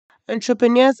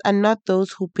Entrepreneurs are not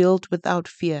those who build without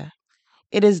fear.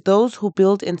 It is those who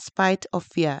build in spite of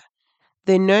fear.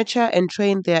 They nurture and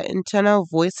train their internal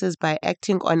voices by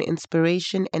acting on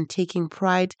inspiration and taking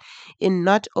pride in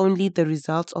not only the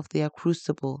results of their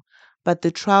crucible, but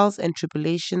the trials and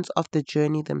tribulations of the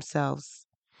journey themselves.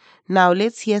 Now,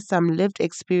 let's hear some lived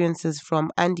experiences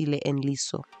from Andile and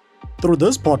Liso. Through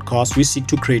this podcast, we seek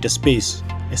to create a space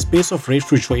of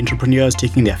refuge for entrepreneurs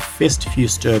taking their first few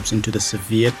steps into the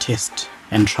severe test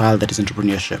and trial that is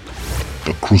entrepreneurship.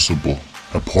 The Crucible,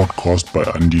 a podcast by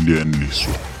Andile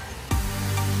Liso.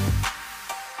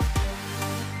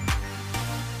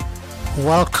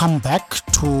 Welcome back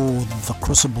to the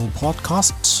Crucible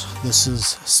podcast. This is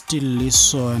still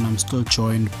Liso and I'm still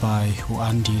joined by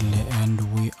Andile,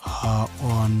 and we are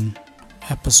on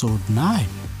episode 9.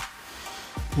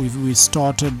 We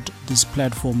started this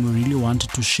platform. We really wanted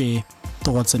to share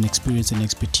thoughts and experience and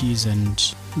expertise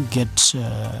and get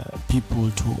people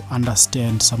to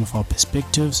understand some of our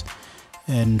perspectives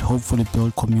and hopefully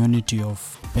build community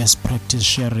of best practice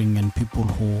sharing and people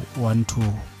who want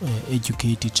to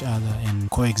educate each other and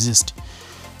coexist.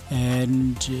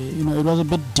 And it was a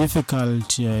bit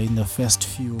difficult in the first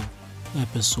few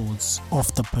episodes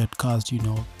of the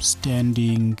podcast,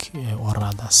 standing or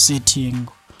rather sitting,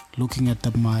 looking at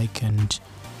the mic and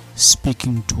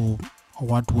speaking to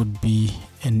what would be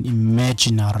an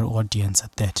imaginary audience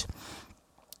at that,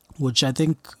 which I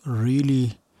think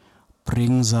really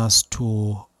brings us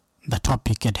to the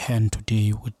topic at hand today,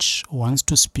 which wants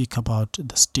to speak about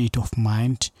the state of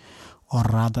mind, or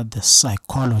rather the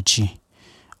psychology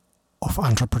of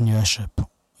entrepreneurship.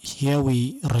 Here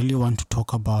we really want to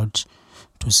talk about,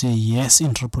 to say yes,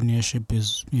 entrepreneurship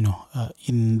is,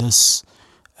 in this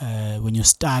when you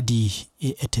study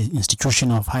at an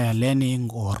institution of higher learning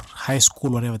or high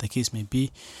school, whatever the case may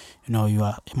be, you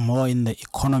are more in the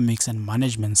economics and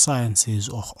management sciences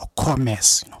or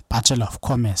commerce, Bachelor of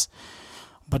Commerce.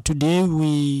 But today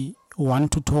we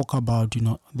want to talk about,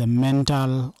 the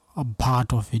mental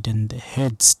part of it and the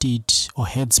head state or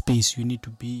headspace you need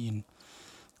to be in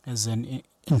as an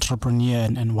entrepreneur,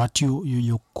 and what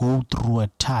you go through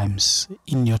at times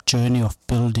in your journey of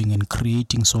building and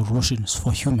creating solutions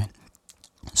for human.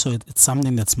 So it's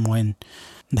something that's more in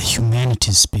the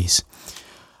humanities space.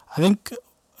 I think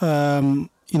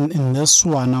in this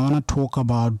one I want to talk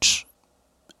about,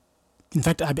 in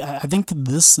fact I think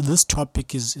this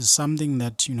topic is something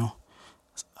that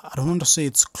I don't want to say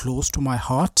it's close to my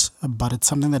heart, but it's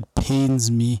something that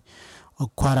pains me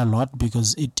quite a lot,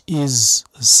 because it is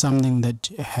something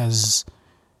that has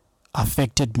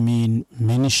affected me in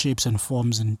many shapes and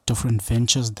forms in different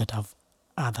ventures that I've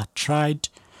either tried,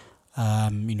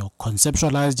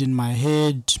 conceptualized in my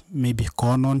head, maybe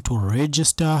gone on to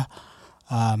register,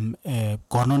 gone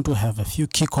on to have a few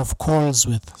kickoff calls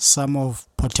with some of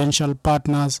potential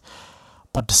partners,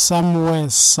 but somewhere,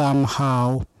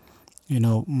 somehow,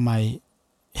 my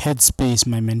headspace,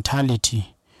 my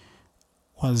mentality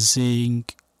was saying,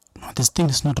 no, this thing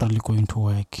is not really going to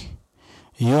work.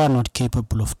 You are not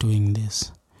capable of doing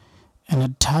this. And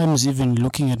at times even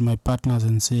looking at my partners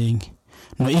and saying,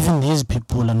 no, even these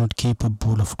people are not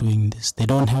capable of doing this. They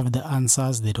don't have the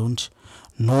answers. They don't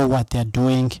know what they're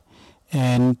doing.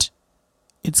 And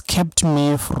it's kept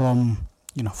me from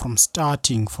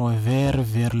starting for a very,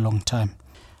 very long time.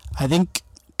 I think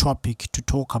topic to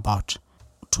talk about,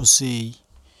 to say,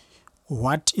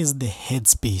 what is the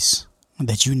headspace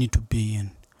that you need to be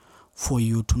in for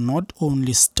you to not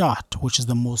only start, which is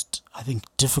the most, I think,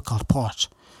 difficult part.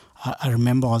 I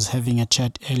remember I was having a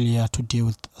chat earlier today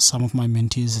with some of my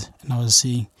mentees, and I was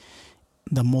saying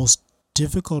the most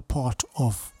difficult part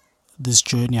of this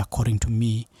journey, according to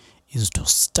me, is to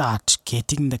start,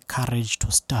 getting the courage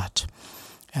to start.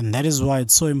 And that is why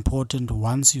it's so important,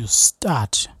 once you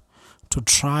start, to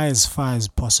try as far as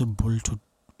possible to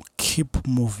keep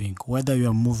moving, whether you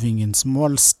are moving in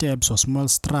small steps or small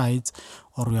strides,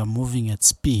 or you are moving at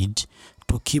speed,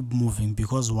 to keep moving.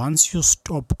 Because once you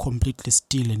stop completely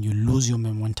still and you lose your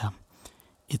momentum,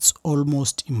 it's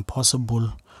almost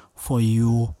impossible for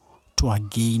you to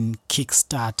again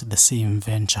kickstart the same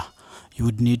venture. You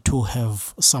would need to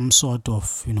have some sort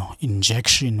of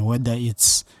injection, whether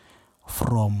it's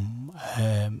from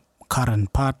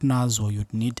current partners, or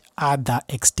you'd need other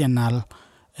external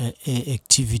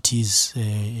activities,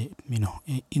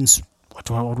 what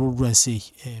would I say,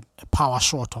 a power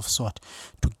shot of sort,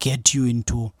 to get you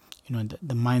into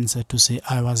the mindset to say,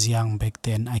 I was young back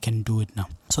then, I can do it now.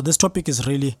 So this topic is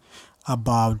really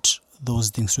about those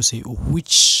things, to say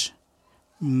which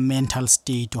mental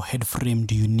state or head frame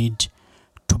do you need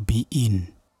to be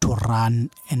in to run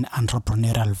an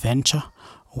entrepreneurial venture,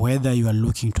 whether you are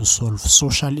looking to solve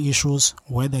social issues,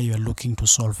 whether you are looking to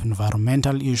solve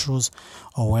environmental issues,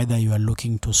 or whether you are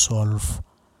looking to solve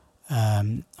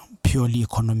purely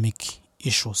economic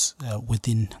issues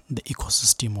within the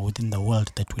ecosystem or within the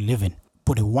world that we live in.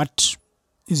 But what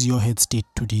is your head state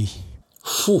today?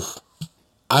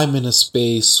 I'm in a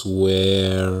space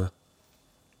where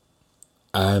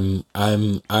I'm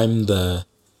the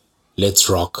let's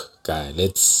rock guy.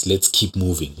 Let's keep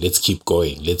moving. Let's keep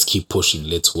going. Let's keep pushing.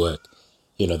 Let's work.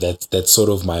 That's sort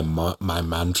of my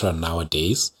mantra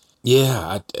nowadays.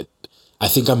 Yeah, I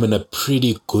think I'm in a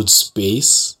pretty good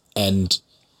space, and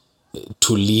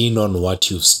to lean on what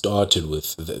you've started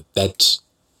with, that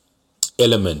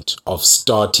element of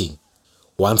starting.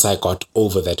 Once I got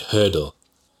over that hurdle,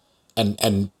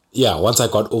 and yeah, once I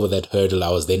got over that hurdle, I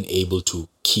was then able to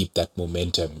keep that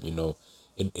momentum.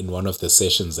 In one of the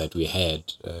sessions that we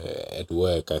had at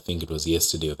work, I think it was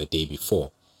yesterday or the day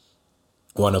before,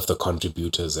 one of the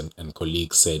contributors and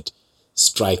colleagues said,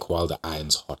 strike while the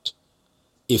iron's hot.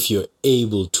 If you're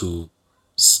able to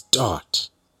start,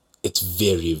 it's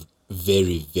very,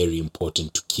 very, very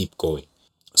important to keep going.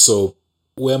 So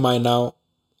where am I now?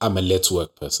 I'm a let's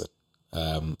work person.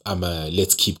 I'm a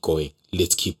let's keep going,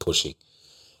 let's keep pushing.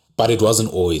 But it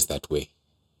wasn't always that way.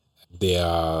 There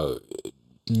are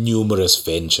numerous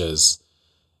ventures,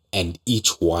 and each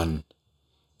one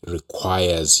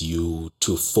requires you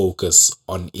to focus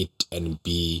on it and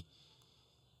be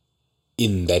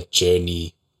in that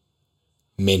journey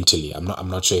mentally. I'm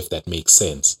not sure if that makes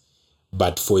sense.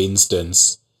 But for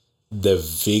instance, the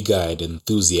vigor and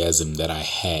enthusiasm that I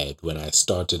had when I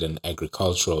started an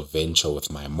agricultural venture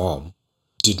with my mom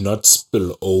did not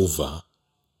spill over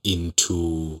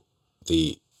into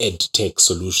the ed tech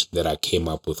solution that I came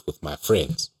up with my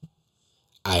friends.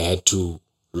 I had to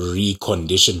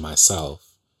recondition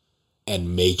myself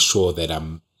and make sure that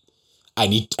I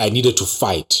needed to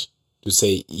fight to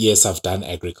say, yes, I've done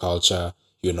agriculture.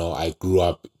 I grew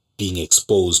up being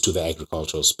exposed to the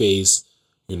agricultural space,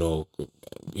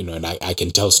 and I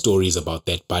can tell stories about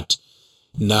that. But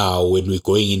now when we're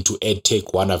going into ed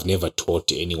tech, one, I've never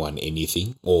taught anyone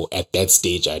anything, or at that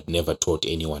stage, I'd never taught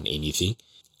anyone anything.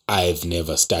 I've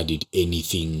never studied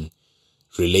anything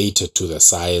related to the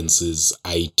sciences,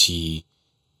 IT,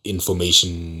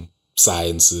 information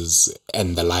sciences,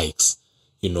 and the likes,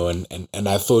 and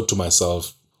I thought to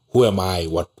myself, who am I?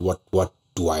 What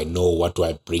do I know? What do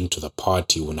I bring to the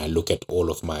party when I look at all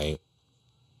of my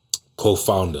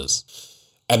co-founders?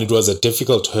 And it was a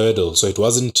difficult hurdle. So it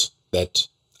wasn't that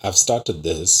I've started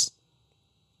this,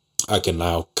 I can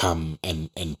now come and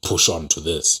push on to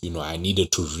this. I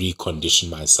needed to recondition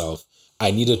myself.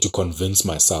 I needed to convince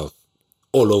myself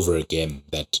all over again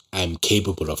that I'm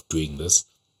capable of doing this.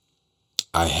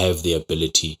 I have the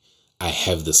ability, I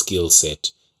have the skill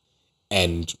set,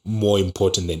 and more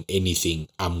important than anything,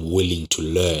 I'm willing to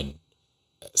learn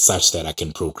such that I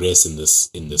can progress in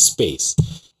this space.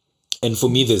 And for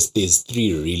me, there's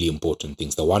three really important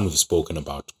things. The one we've spoken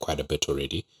about quite a bit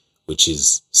already, which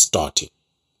is starting.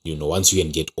 Once you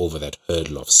can get over that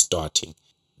hurdle of starting,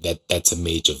 that's a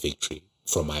major victory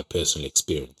from my personal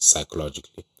experience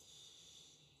psychologically.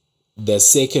 The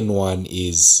second one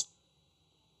is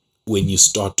when you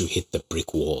start to hit the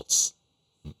brick walls.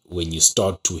 When you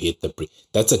start to hit the brick,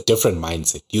 that's a different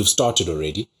mindset. You've started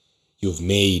already. You've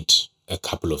made a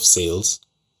couple of sales.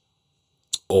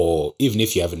 Or even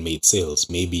if you haven't made sales,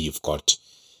 maybe you've got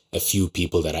a few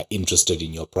people that are interested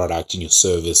in your product, in your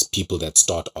service, people that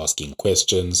start asking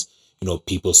questions,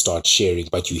 people start sharing,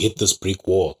 but you hit this brick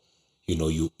wall.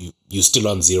 You're still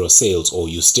on 0 sales, or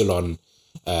you're still on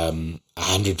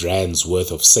 100 rands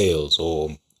worth of sales,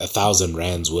 or 1,000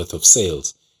 rands worth of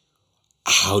sales.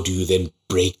 How do you then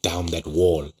break down that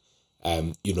wall?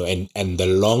 And the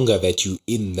longer that you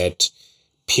in that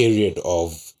period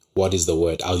of, what is the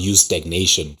word? I'll use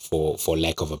stagnation for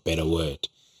lack of a better word.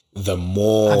 The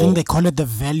more, I think they call it the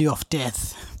valley of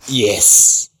death.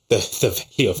 Yes, the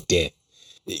valley of death.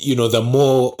 The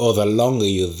more or the longer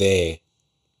you're there,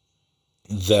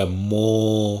 the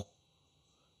more,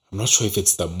 I'm not sure if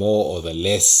it's the more or the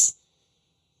less,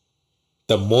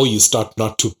 the more you start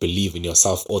not to believe in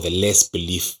yourself, or the less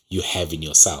belief you have in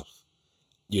yourself,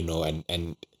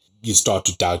 and you start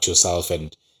to doubt yourself.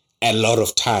 And a lot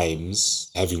of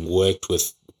times, having worked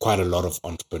with quite a lot of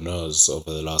entrepreneurs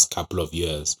over the last couple of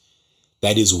years,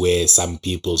 that is where some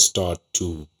people start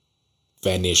to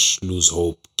vanish, lose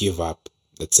hope, give up,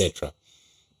 etc.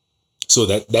 So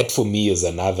that for me is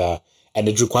another, and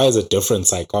it requires a different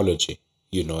psychology,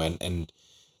 and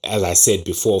as I said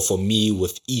before, for me,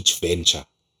 with each venture,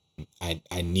 I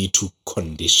need to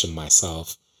condition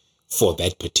myself for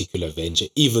that particular venture,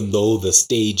 even though the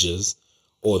stages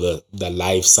or the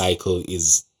life cycle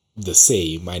is the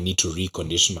same. I need to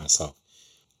recondition myself.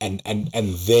 And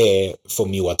there, for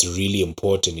me, what's really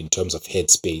important in terms of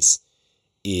headspace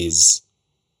is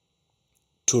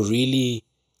to really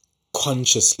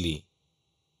consciously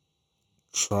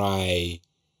try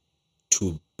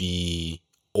to be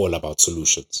all about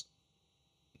solutions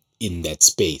in that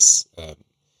space. There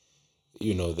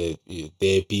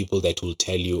are people that will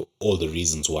tell you all the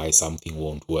reasons why something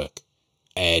won't work.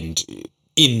 And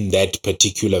in that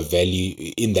particular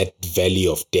valley, in that valley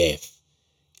of death,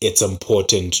 it's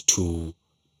important to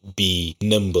be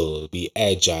nimble, be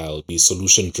agile, be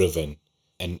solution driven.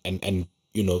 And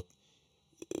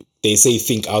they say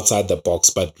think outside the box,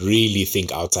 but really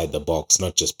think outside the box,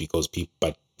 not just because people,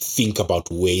 but think about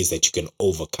ways that you can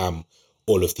overcome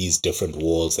all of these different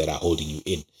walls that are holding you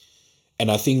in.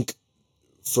 And I think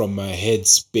from a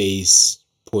headspace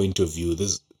point of view,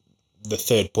 the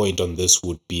third point on this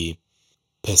would be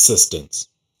persistence.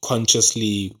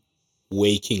 Consciously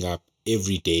waking up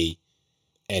every day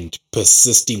and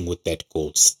persisting with that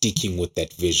goal, sticking with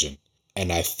that vision.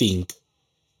 And I think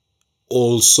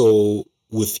also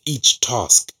with each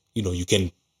task, you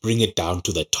can bring it down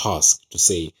to the task to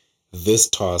say, this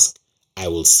task, I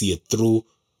will see it through.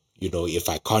 If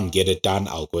I can't get it done,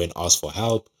 I'll go and ask for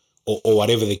help or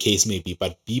whatever the case may be,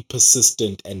 but be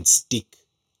persistent and stick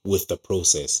with the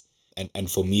process.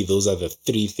 And for me, those are the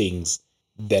three things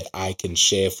that I can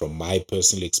share from my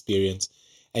personal experience.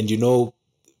 And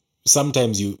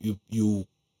sometimes you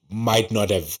might not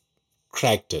have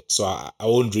cracked it. So I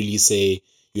won't really say,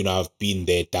 I've been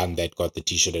there, done that, got the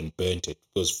t-shirt and burnt it.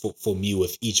 Because for me,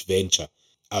 with each venture,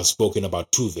 I've spoken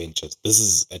about two ventures. This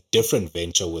is a different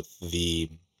venture with the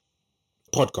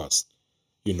podcast.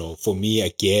 For me,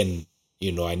 again,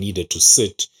 I needed to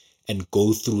sit and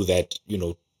go through that,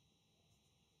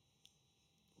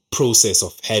 process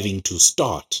of having to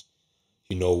start.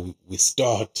 We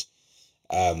start,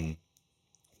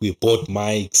 we bought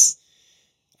mics,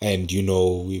 and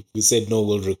we said no,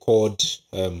 we'll record,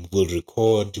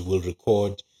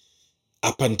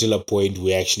 up until a point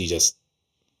we actually just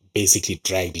basically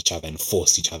dragged each other and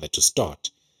forced each other to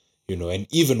start. And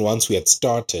even once we had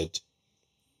started,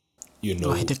 I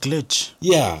had a glitch.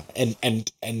 Yeah, and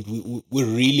we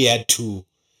really had to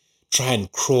try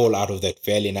and crawl out of that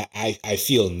valley. And I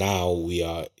feel now we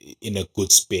are in a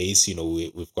good space.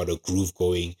 We've got a groove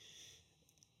going,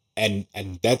 and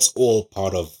that's all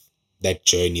part of that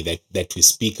journey that we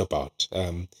speak about.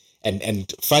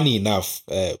 And funny enough,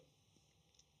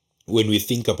 when we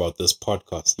think about this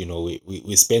podcast,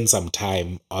 we spend some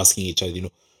time asking each other,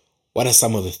 what are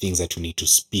some of the things that we need to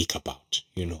speak about?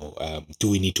 Do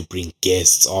we need to bring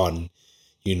guests on?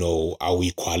 Are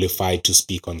we qualified to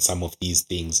speak on some of these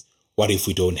things? What if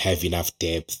we don't have enough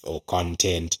depth or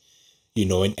content?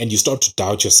 And you start to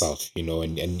doubt yourself,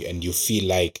 and you feel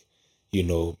like,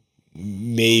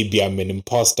 maybe I'm an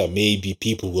imposter. Maybe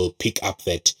people will pick up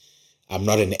that I'm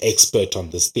not an expert on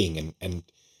this thing. And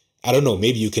I don't know,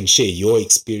 maybe you can share your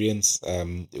experience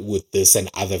with this and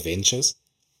other ventures.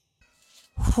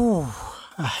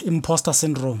 Imposter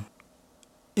syndrome.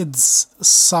 It's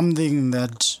something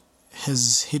that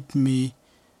has hit me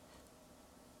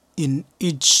in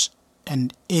each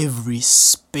and every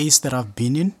space that I've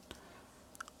been in,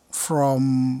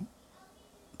 from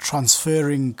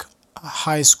transferring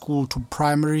high school to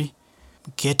primary,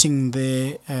 getting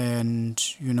there, and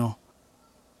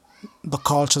the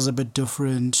culture's a bit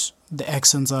different, the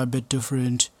accents are a bit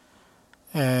different,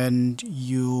 and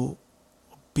you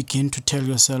begin to tell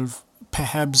yourself,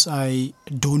 perhaps I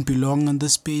don't belong in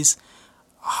this space.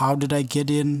 How did I get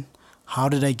in? How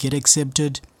did I get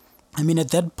accepted? I mean,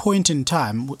 at that point in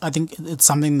time, I think it's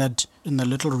something that in the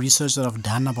little research that I've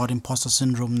done about imposter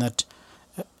syndrome that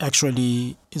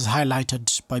actually is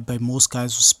highlighted by most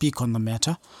guys who speak on the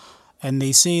matter. And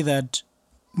they say that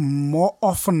more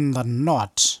often than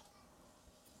not,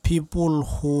 people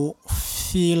who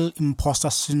feel imposter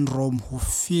syndrome, who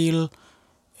feel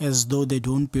as though they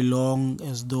don't belong,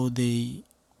 as though they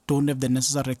don't have the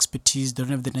necessary expertise, don't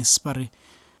have the necessary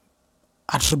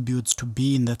attributes to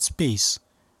be in that space,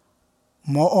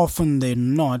 more often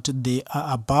than not, they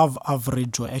are above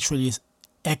average or actually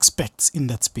experts in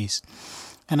that space.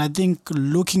 And I think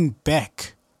looking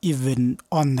back, even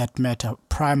on that matter,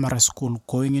 primary school,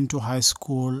 going into high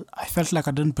school, I felt like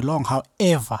I didn't belong.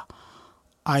 However,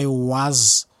 I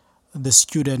was the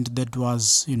student that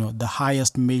was, the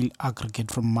highest male aggregate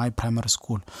from my primary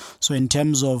school. So in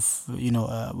terms of,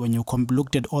 when you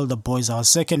looked at all the boys, I was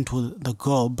second to the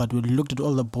girl, but when you looked at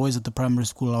all the boys at the primary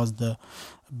school, I was the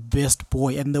best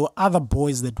boy. And there were other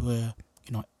boys that were,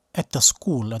 at the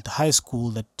school, at the high school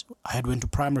that I had went to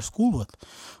primary school with.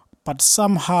 But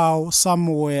somehow,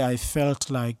 somewhere, I felt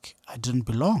like I didn't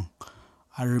belong.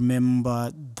 I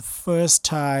remember the first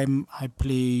time I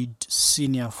played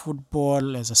senior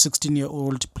football as a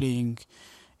 16-year-old, playing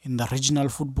in the regional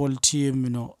football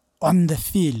team, on the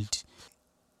field.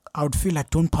 I would feel like,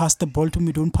 don't pass the ball to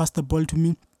me, don't pass the ball to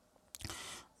me.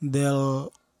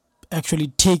 They'll actually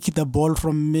take the ball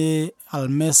from me, I'll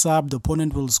mess up, the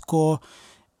opponent will score,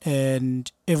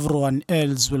 and everyone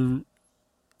else will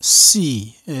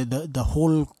see, the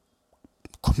whole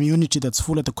community that's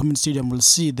full at the community stadium will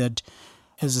see that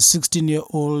as a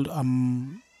 16-year-old,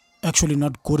 I'm actually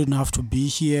not good enough to be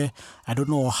here. I don't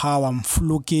know how I'm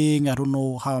fluking. I don't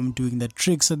know how I'm doing the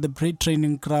tricks at the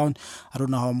training ground. I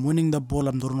don't know how I'm winning the ball.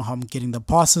 I don't know how I'm getting the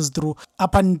passes through.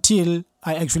 Up until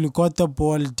I actually got the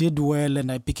ball, did well,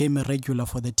 and I became a regular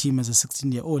for the team as a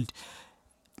 16-year-old.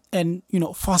 And,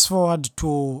 fast forward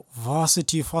to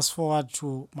varsity, fast forward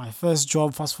to my first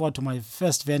job, fast forward to my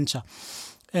first venture.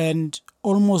 And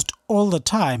almost all the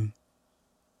time,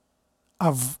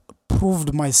 I've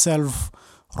proved myself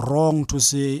wrong to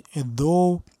say,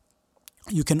 though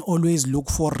you can always look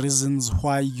for reasons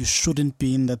why you shouldn't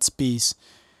be in that space.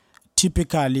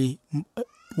 Typically,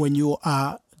 when you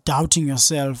are doubting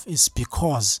yourself, it's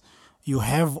because you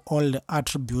have all the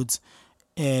attributes,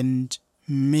 and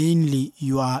mainly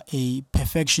you are a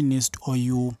perfectionist, or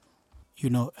you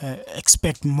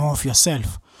expect more of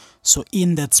yourself. So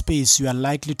in that space, you are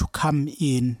likely to come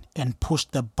in and push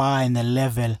the bar and the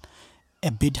level a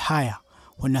bit higher.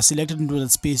 When you're selected into that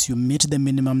space, you meet the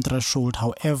minimum threshold.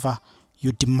 However,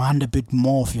 you demand a bit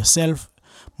more of yourself,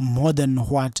 more than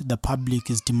what the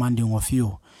public is demanding of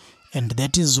you. And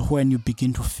that is when you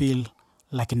begin to feel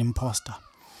like an imposter.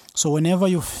 So whenever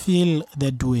you feel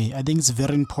that way, I think it's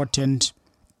very important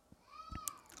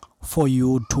for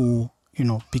you to,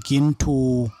 begin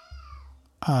to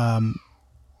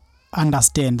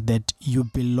understand that you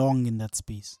belong in that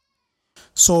space.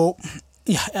 So,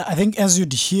 yeah, I think as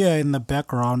you'd hear in the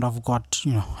background, I've got,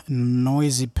 a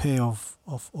noisy pair of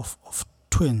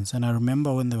twins. And I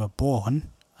remember when they were born,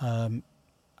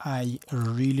 I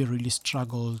really, really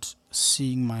struggled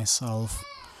seeing myself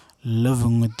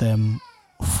living with them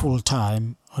full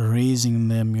time, raising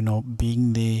them,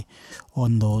 being there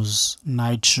on those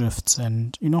night shifts.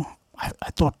 And,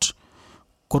 I thought,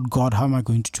 good God, how am I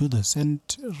going to do this? And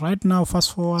right now,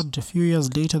 fast forward a few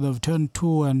years later, they've turned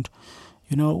 2, and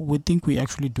we think we're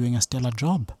actually doing a stellar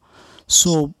job.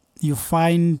 So you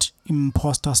find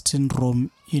imposter syndrome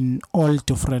in all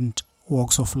different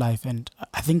walks of life. And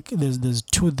I think there's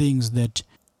 2 things that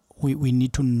we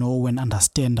need to know and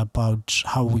understand about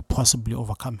how we possibly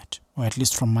overcome it, or at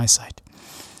least from my side.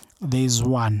 There's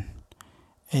one.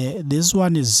 This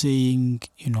one is saying,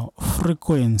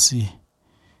 frequency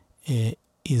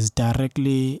is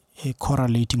directly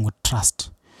correlating with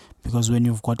trust. Because when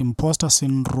you've got imposter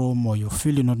syndrome, or you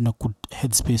feel you're not in a good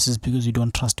headspace, it's because you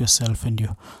don't trust yourself and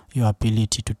your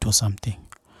ability to do something.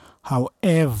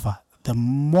 However, the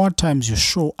more times you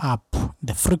show up,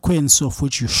 the frequency of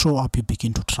which you show up, you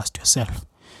begin to trust yourself.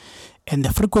 And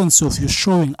the frequency of you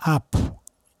showing up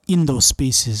in those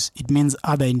spaces, it means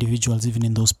other individuals, even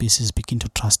in those spaces, begin to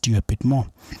trust you a bit more.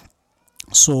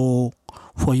 So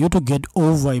for you to get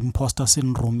over imposter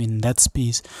syndrome in that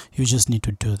space, you just need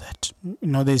to do that.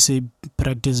 They say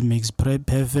practice makes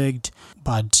perfect,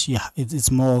 but yeah,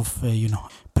 it's more of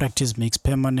practice makes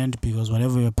permanent, because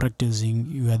whatever you're practicing,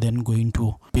 you are then going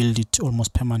to build it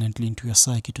almost permanently into your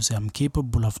psyche to say, I'm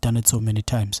capable, I've done it so many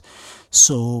times.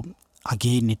 So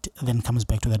again, it then comes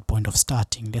back to that point of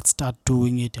starting. Let's start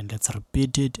doing it and let's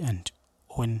repeat it, and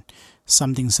when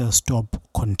something says stop,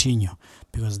 continue,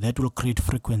 because that will create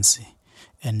frequency.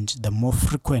 And the more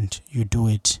frequent you do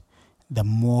it, the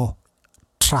more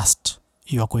trust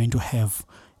you are going to have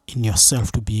in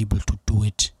yourself to be able to do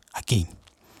it again.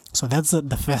 So that's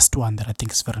the first one that I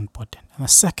think is very important. And the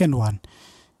second one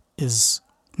is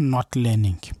not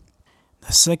learning.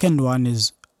 The second one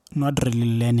is not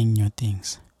really learning new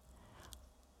things,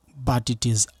 but it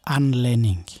is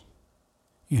unlearning.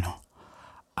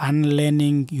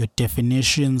 Unlearning your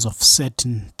definitions of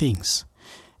certain things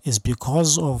is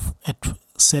because of at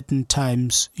certain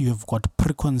times you've got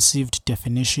preconceived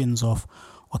definitions of,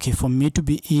 okay, for me to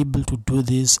be able to do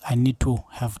this, I need to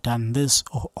have done this,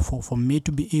 or for me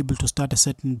to be able to start a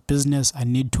certain business, I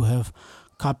need to have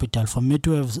capital. For me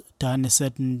to have done a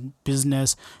certain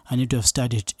business, I need to have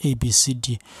studied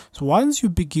ABCD. So once you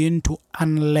begin to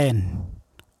unlearn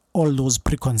all those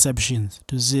preconceptions,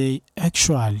 to say,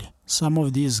 actually, some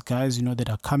of these guys, that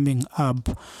are coming up,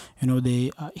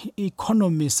 they are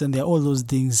economists and they're all those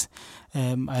things.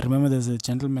 I remember there's a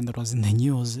gentleman that was in the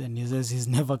news and he says he's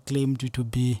never claimed to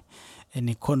be an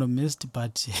economist,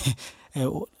 but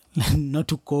not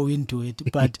to go into it,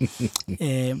 but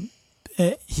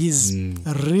he's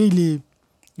really,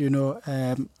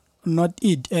 not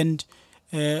it. And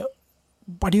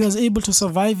but he was able to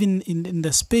survive in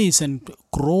the space and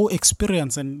grow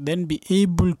experience and then be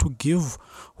able to give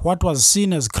what was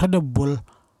seen as credible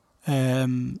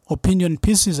opinion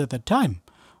pieces at the time.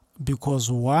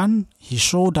 Because one, he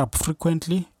showed up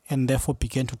frequently and therefore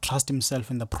began to trust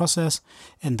himself in the process,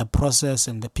 and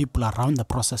the people around the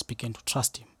process began to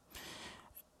trust him.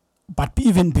 But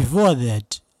even before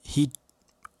that, he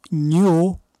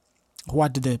knew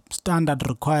what the standard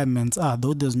requirements are,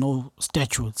 though there's no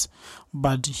statutes.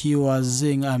 But he was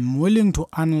saying, I'm willing to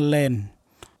unlearn,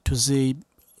 to say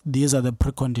these are the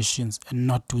preconditions and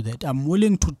not do that. I'm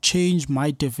willing to change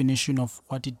my definition of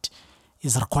what it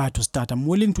is required to start. I'm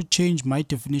willing to change my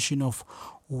definition of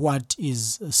what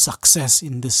is success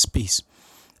in this space.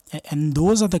 And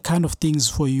those are the kind of things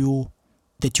for you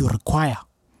that you require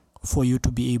for you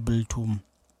to be able to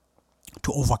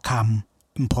overcome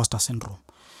imposter syndrome.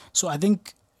 So I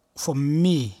think for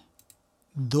me,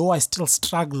 though I still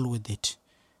struggle with it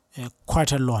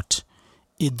quite a lot,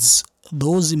 it's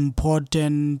those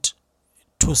important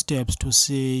 2 steps to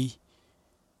say,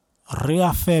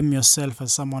 reaffirm yourself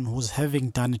as someone who's having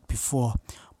done it before,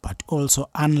 but also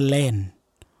unlearn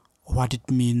what it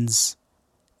means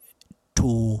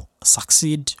to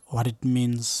succeed, what it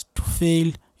means to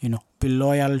fail, be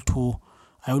loyal to,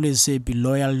 I always say, be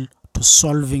loyal to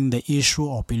solving the issue,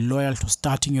 or be loyal to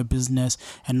starting your business,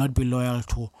 and not be loyal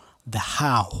to the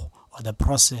how or the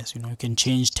process. You can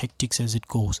change tactics as it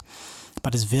goes,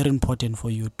 but it's very important for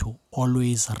you to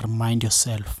always remind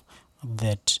yourself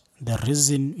that the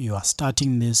reason you are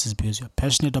starting this is because you're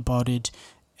passionate about it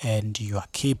and you are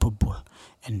capable.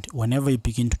 And whenever you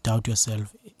begin to doubt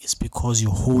yourself, it's because you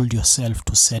hold yourself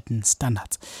to certain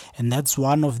standards. And that's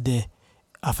one of the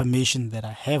affirmations that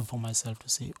I have for myself, to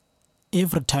say,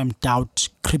 every time doubt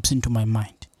creeps into my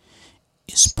mind,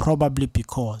 it's probably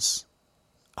because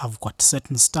I've got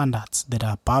certain standards that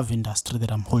are above industry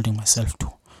that I'm holding myself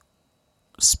to.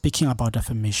 Speaking about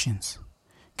affirmations,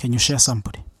 can you share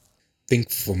somebody? I think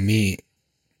for me,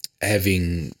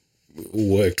 having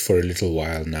worked for a little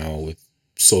while now with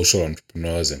social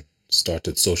entrepreneurs and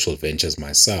started social ventures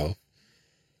myself,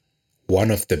 one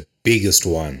of the biggest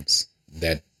ones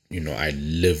that I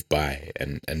live by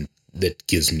and that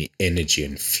gives me energy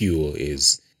and fuel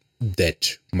is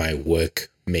that my work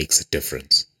makes a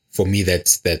difference. For me,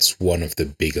 that's one of the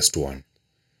biggest one.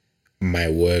 My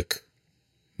work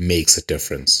makes a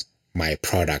difference. My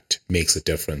product makes a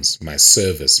difference. My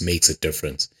service makes a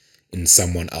difference in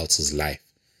someone else's life.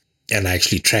 And I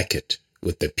actually track it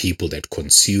with the people that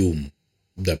consume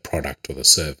the product or the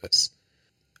service.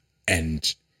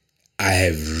 And I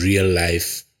have real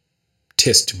life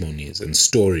testimonies and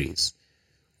stories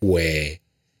where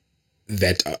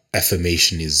that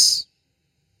affirmation is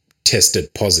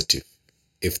tested positive,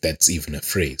 if that's even a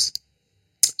phrase.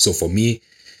 So for me,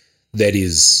 that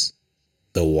is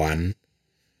the one.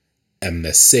 And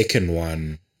the second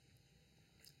one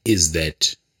is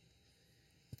that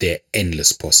there are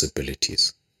endless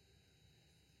possibilities.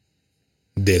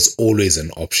 There's always an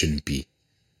option B.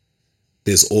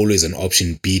 There's always an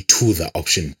option B to the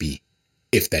option B,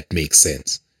 if that makes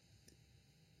sense.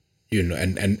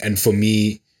 And for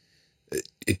me,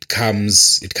 it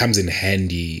comes in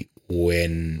handy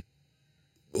when,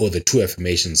 or the 2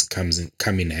 affirmations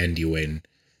come in handy when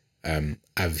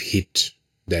I've hit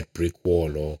that brick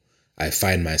wall, or I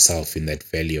find myself in that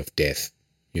valley of death,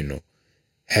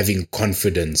 having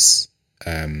confidence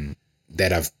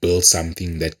that I've built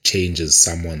something that changes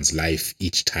someone's life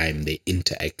each time they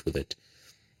interact with it.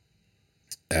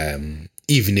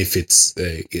 Even if it's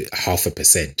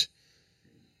 0.5%,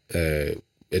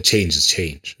 a change is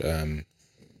change.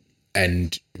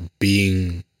 And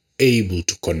being able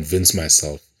to convince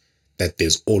myself that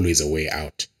there's always a way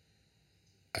out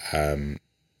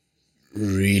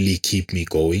really keep me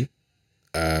going.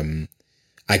 I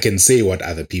can say what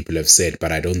other people have said,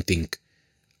 but I don't think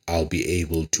I'll be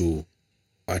able to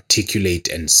articulate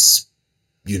and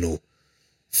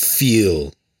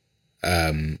feel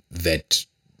that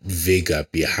vigor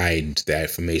behind the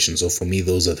affirmation. So for me,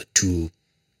 those are the 2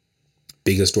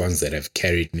 biggest ones that have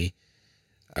carried me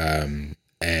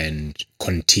and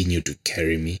continue to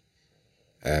carry me.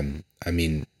 I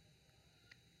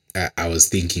was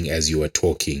thinking, as you were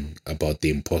talking about the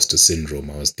imposter syndrome,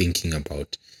 I was thinking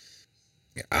about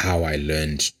how I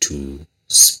learned to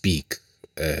speak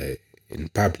in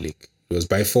public. It was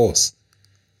by force,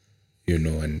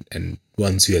 and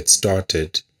once you had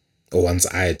started, or once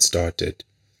I had started,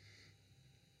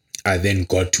 I then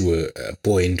got to a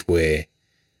point where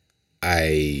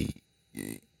I,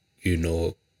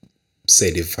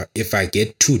 said if I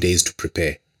get 2 days to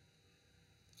prepare,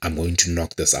 I'm going to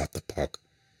knock this out the park.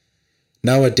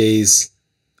 Nowadays,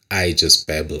 I just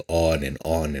babble on and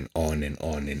on and on and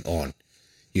on and on,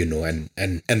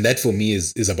 and that for me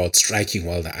is about striking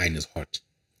while the iron is hot,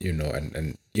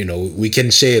 and we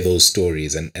can share those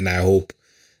stories, and I hope,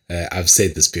 I've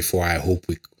said this before, I hope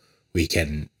we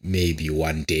can maybe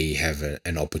one day have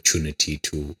an opportunity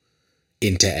to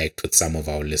interact with some of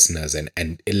our listeners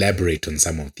and elaborate on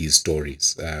some of these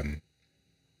stories,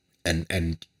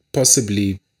 and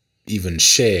possibly even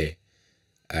share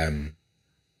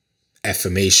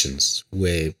affirmations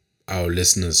where our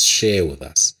listeners share with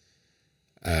us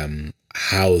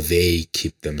how they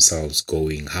keep themselves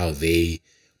going, how they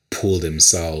pull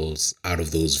themselves out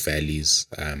of those valleys,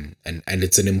 and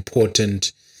it's an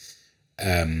important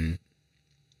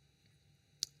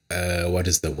what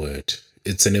is the word?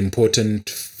 It's an important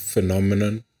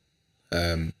phenomenon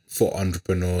for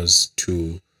entrepreneurs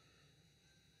to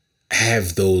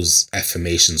have those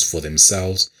affirmations for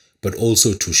themselves, but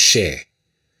also to share.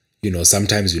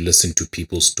 Sometimes you listen to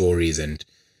people's stories and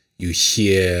you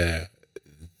hear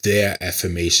their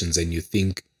affirmations and you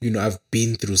think, I've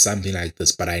been through something like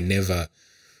this, but I never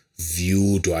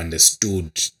viewed or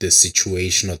understood the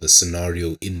situation or the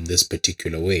scenario in this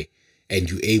particular way.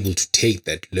 And you're able to take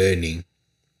that learning,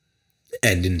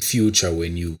 and in future,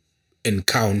 when you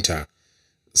encounter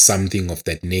something of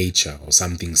that nature or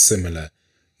something similar,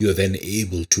 you're then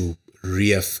able to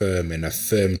reaffirm and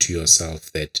affirm to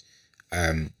yourself that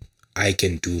I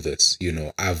can do this.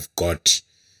 I've got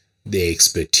the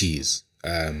expertise.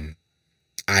 I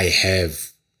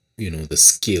have, the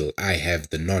skill. I have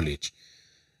the knowledge.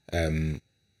 And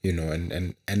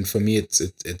for me,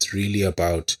 it's really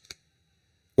about,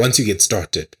 once you get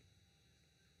started,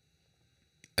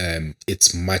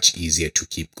 it's much easier to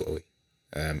keep going.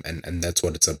 And that's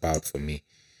what it's about for me.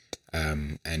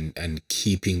 And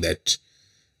keeping that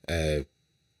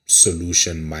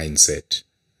solution mindset,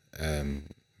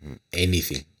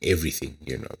 anything, everything.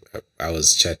 I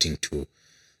was chatting to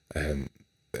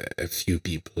a few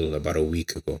people about a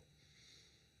week ago,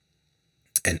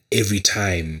 and every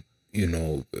time,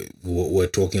 we're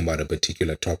talking about a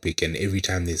particular topic, and every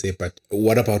time they say, but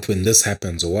what about when this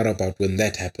happens, or what about when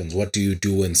that happens? What do you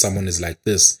do when someone is like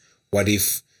this? What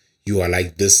if you are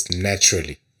like this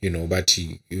naturally, but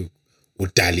you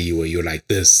Udali, where you're like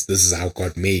this is how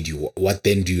God made you. What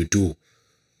then do you do?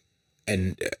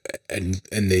 And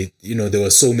they, there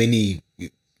were so many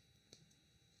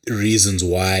reasons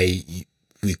why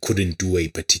we couldn't do a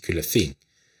particular thing.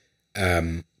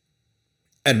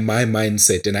 And my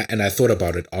mindset, and I thought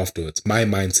about it afterwards, my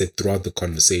mindset throughout the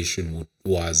conversation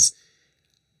was,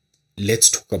 let's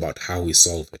talk about how we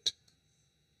solve it.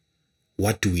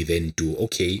 What do we then do?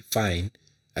 Okay, fine.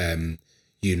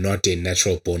 You're not a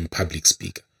natural born public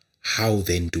speaker. How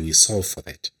then do we solve for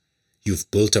that? You've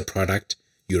built a product,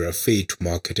 you're afraid to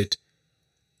market it.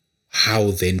 How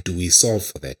then do we solve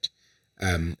for that?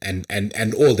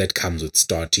 And all that comes with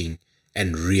starting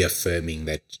and reaffirming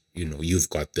that, you've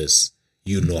got this.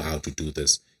 You know how to do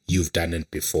this. You've done it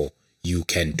before. You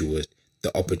can do it.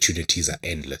 The opportunities are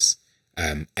endless,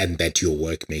 and that your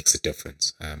work makes a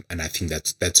difference. And I think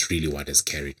that's really what has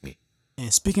carried me.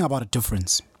 Speaking about a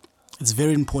difference, it's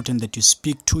very important that you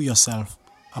speak to yourself,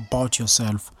 about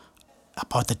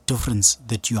the difference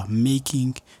that you are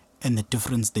making and the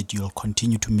difference that you'll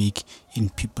continue to make in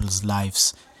people's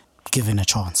lives given a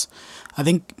chance. I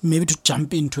think maybe to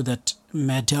jump into that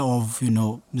matter of,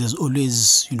 there's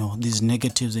always, these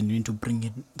negatives, and you need to bring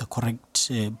in the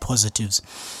correct positives.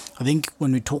 I think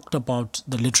when we talked about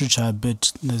the literature a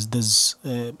bit, there's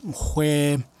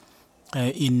where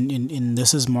in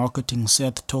This Is Marketing,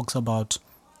 Seth talks about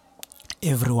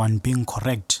everyone being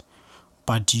correct,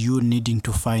 but you needing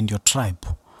to find your tribe.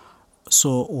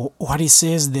 So what he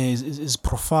says there is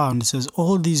profound. He says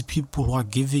all these people who are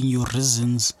giving you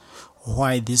reasons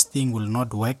why this thing will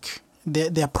not work,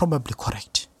 they are probably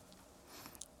correct.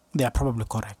 They are probably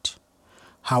correct.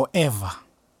 However,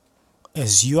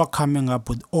 as you are coming up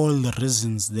with all the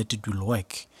reasons that it will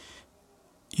work,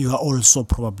 you are also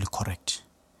probably correct.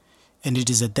 And it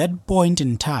is at that point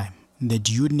in time that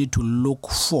you need to look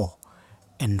for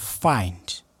and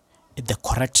find the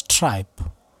correct tribe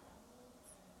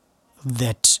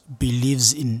that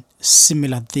believes in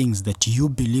similar things that you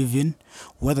believe in,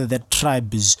 whether that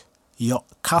tribe is your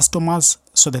customers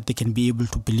so that they can be able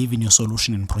to believe in your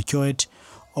solution and procure it,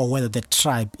 or whether the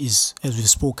tribe is, as we've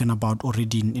spoken about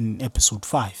already in episode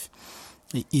 5,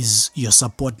 is your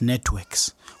support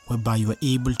networks, whereby you are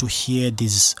able to hear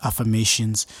these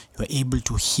affirmations, you are able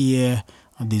to hear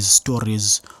these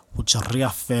stories which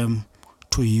reaffirm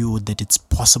to you that it's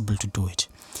possible to do it.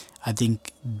 I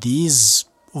think these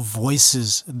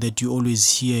voices that you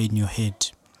always hear in your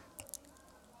head,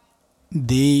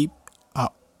 they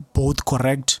are both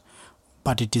correct,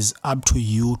 but it is up to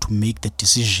you to make the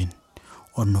decision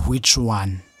on which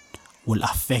one will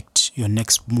affect your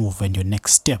next move and your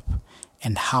next step,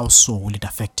 and how so will it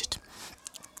affect it.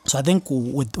 So I think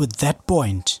with that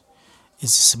point,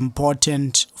 it's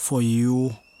important for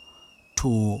you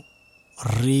to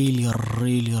really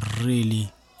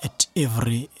at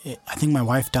every, I think my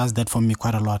wife does that for me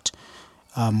quite a lot.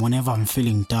 Whenever I'm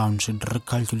feeling down, should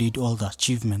recalculate all the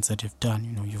achievements that you've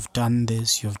done. You've done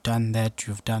this, you've done that,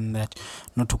 you've done that.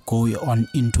 Not to go on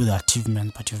into the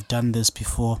achievement, but you've done this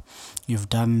before, you've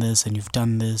done this, and you've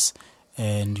done this.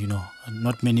 And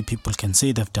not many people can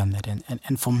say they've done that.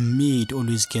 And for me, it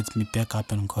always gets me back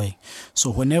up and going.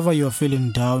 So whenever you're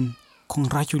feeling down,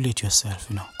 congratulate yourself.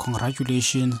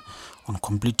 Congratulations on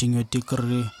completing your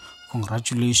degree.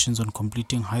 Congratulations on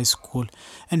completing high school.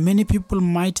 And many people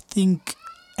might think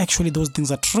actually those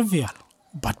things are trivial,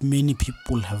 but many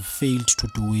people have failed to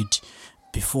do it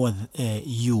before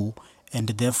you, and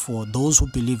therefore those who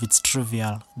believe it's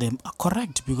trivial, they are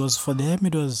correct, because for them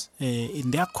it was,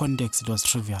 in their context, it was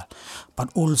trivial. But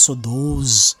also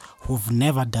those who've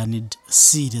never done it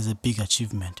see it as a big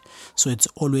achievement. So it's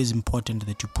always important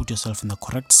that you put yourself in the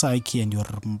correct psyche and you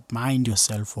remind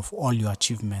yourself of all your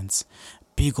achievements,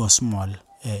 big or small,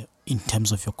 in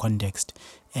terms of your context.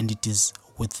 And it is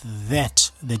with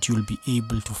that you'll be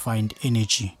able to find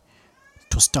energy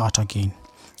to start again.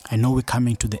 I know we're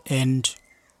coming to the end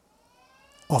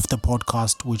of the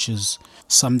podcast, which is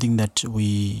something that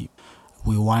we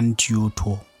want you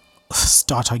to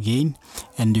start again.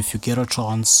 And if you get a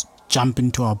chance, jump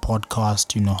into our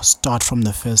podcast, start from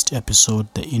the first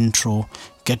episode, the intro,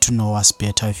 get to know us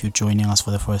better if you're joining us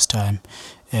for the first time,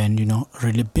 and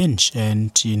really binge.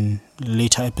 And in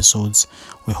later episodes,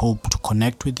 we hope to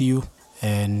connect with you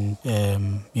and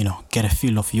get a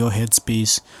feel of your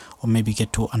headspace, or maybe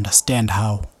get to understand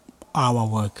how our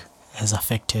work has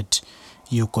affected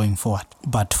you going forward.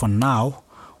 But for now,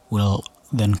 we'll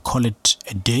then call it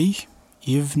a day,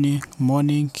 evening,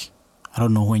 morning. I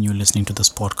don't know when you're listening to this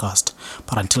podcast,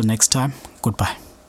 but until next time, goodbye.